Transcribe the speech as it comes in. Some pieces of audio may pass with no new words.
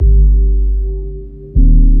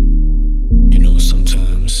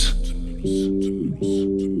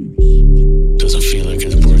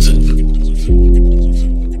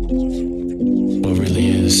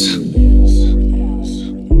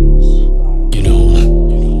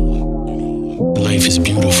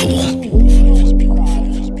beautiful.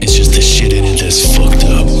 It's just the shit in it that's fucked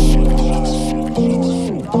up.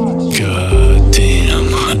 God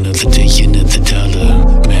damn, another day, another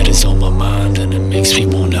dollar. Matters on my mind and it makes me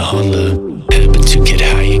wanna holler. Habit to get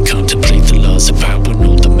high and contemplate the laws of power.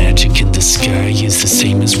 Know the magic in the sky is the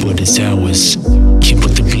same as what is ours. Can't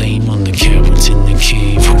put the blame on the cowards in the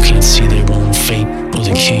cave who can't see their own fate or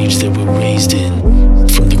the cage that we're raised in.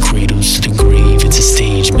 From the cradles to the grave, it's a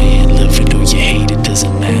stage, man. Love it or you hate it,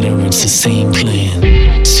 doesn't matter, it's the same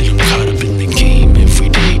plan. Still I'm caught up in the game every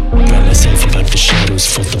day. Write myself about the shadows,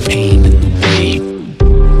 felt the pain in the way.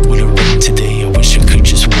 When it rained today, I wish I could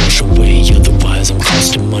just wash away. Otherwise I'm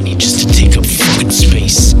costing money just to take up fucking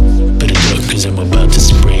space. Better duck cause I'm about to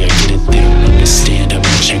spray. I get it, they don't understand how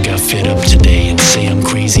much I got fed up today. And say I'm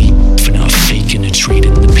crazy for not faking a trade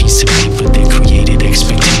in the piece of paper that created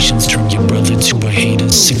expectations. Turn your brother to a hater,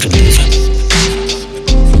 sick of living.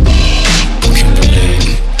 Who can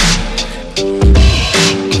relate?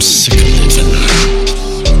 I'm sick of living.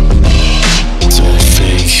 It's all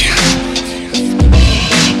fake.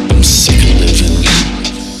 I'm sick of living.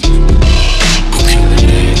 Who can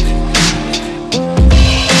relate?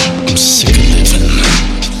 I'm sick of living.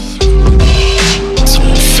 It's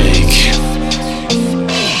all fake.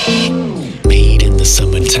 Made in the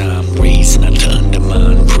summertime, raised not to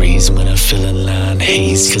undermine. Praise when I feel in line.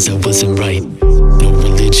 Hazed cause I wasn't right. No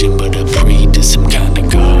religion but I prayed to some kind of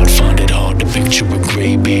God. Found it hard to picture a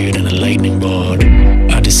gray beard and a lightning rod.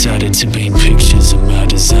 I decided to paint pictures of my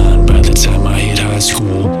design. By the time I hit high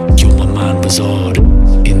school, yo, my mind was odd.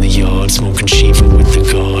 In the yard, smoking shiva with the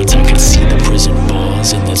guards. I could see the prison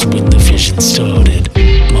bars, and that's when the vision started.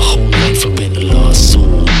 My whole life I've been a lost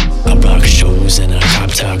soul. I rock shows and I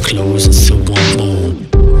cop top clothes and still want more.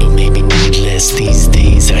 But maybe need less these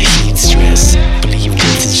days, I heed stress. Believe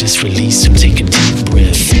death is just release, so take a deep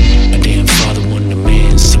breath. My damn father wasn't a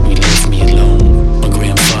man, so he left me alone. My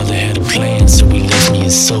grandfather had a plan, so he left me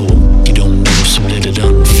his soul. You don't know, so let it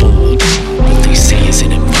unfold. What they say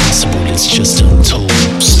isn't impossible, it's just untold.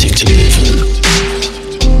 Stick to living.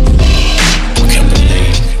 Who can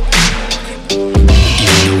relate?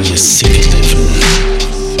 Even though you're sick of living.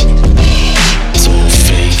 It's all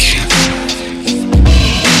fake.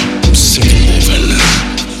 I'm sick of living.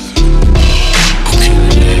 Who can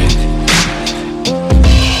relate?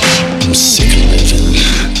 I'm sick of living.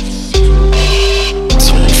 It's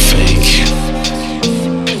all fake.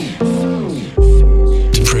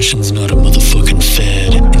 Depression's not a motherfucking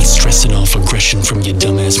fad. It's stressing off aggression from your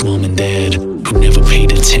dumbass mom and dad, who never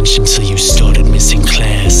paid attention till you started missing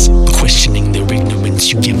class. Questioning their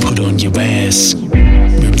ignorance, you get put on your ass.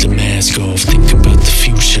 Rip the mask off, think about the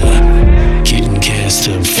future. Getting gassed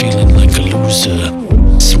up, feeling like a loser.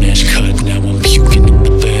 Smash cut, now I'm puking in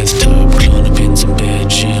the bathtub. Klonopins and bad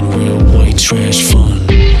gin, real white trash fun.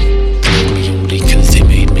 Love me only cause they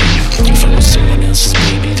made me. If I was someone else's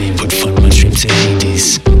baby, they would fund my trip to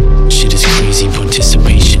Hades. Shit is crazy,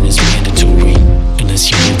 participation is mandatory. Unless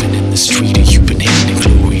you're living in the street or you've been handed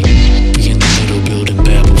glory. We in the middle building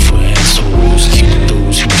Babel for assholes. Killing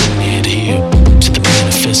those who don't adhere to the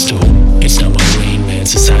manifesto. It's not my brain, man,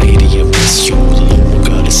 society, I miss you. The lower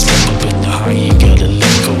gotta step up and the higher you gotta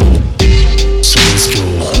let go. So let's go.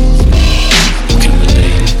 Who can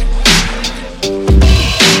relate?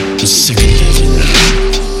 I'm sick of living.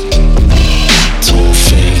 It's all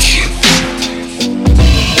fake.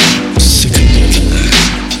 I'm sick of living.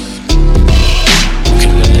 Who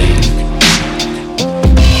can relate?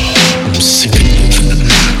 I'm sick of living.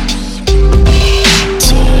 It's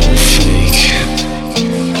all fake.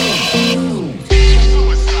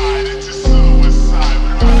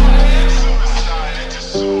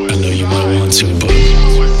 I know you might want to, but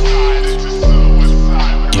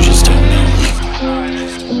you just don't know.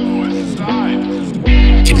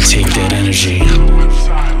 Can take that energy,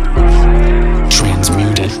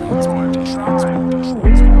 transmute it.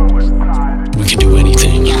 We can do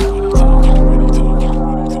anything.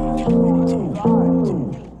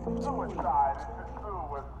 Suicide.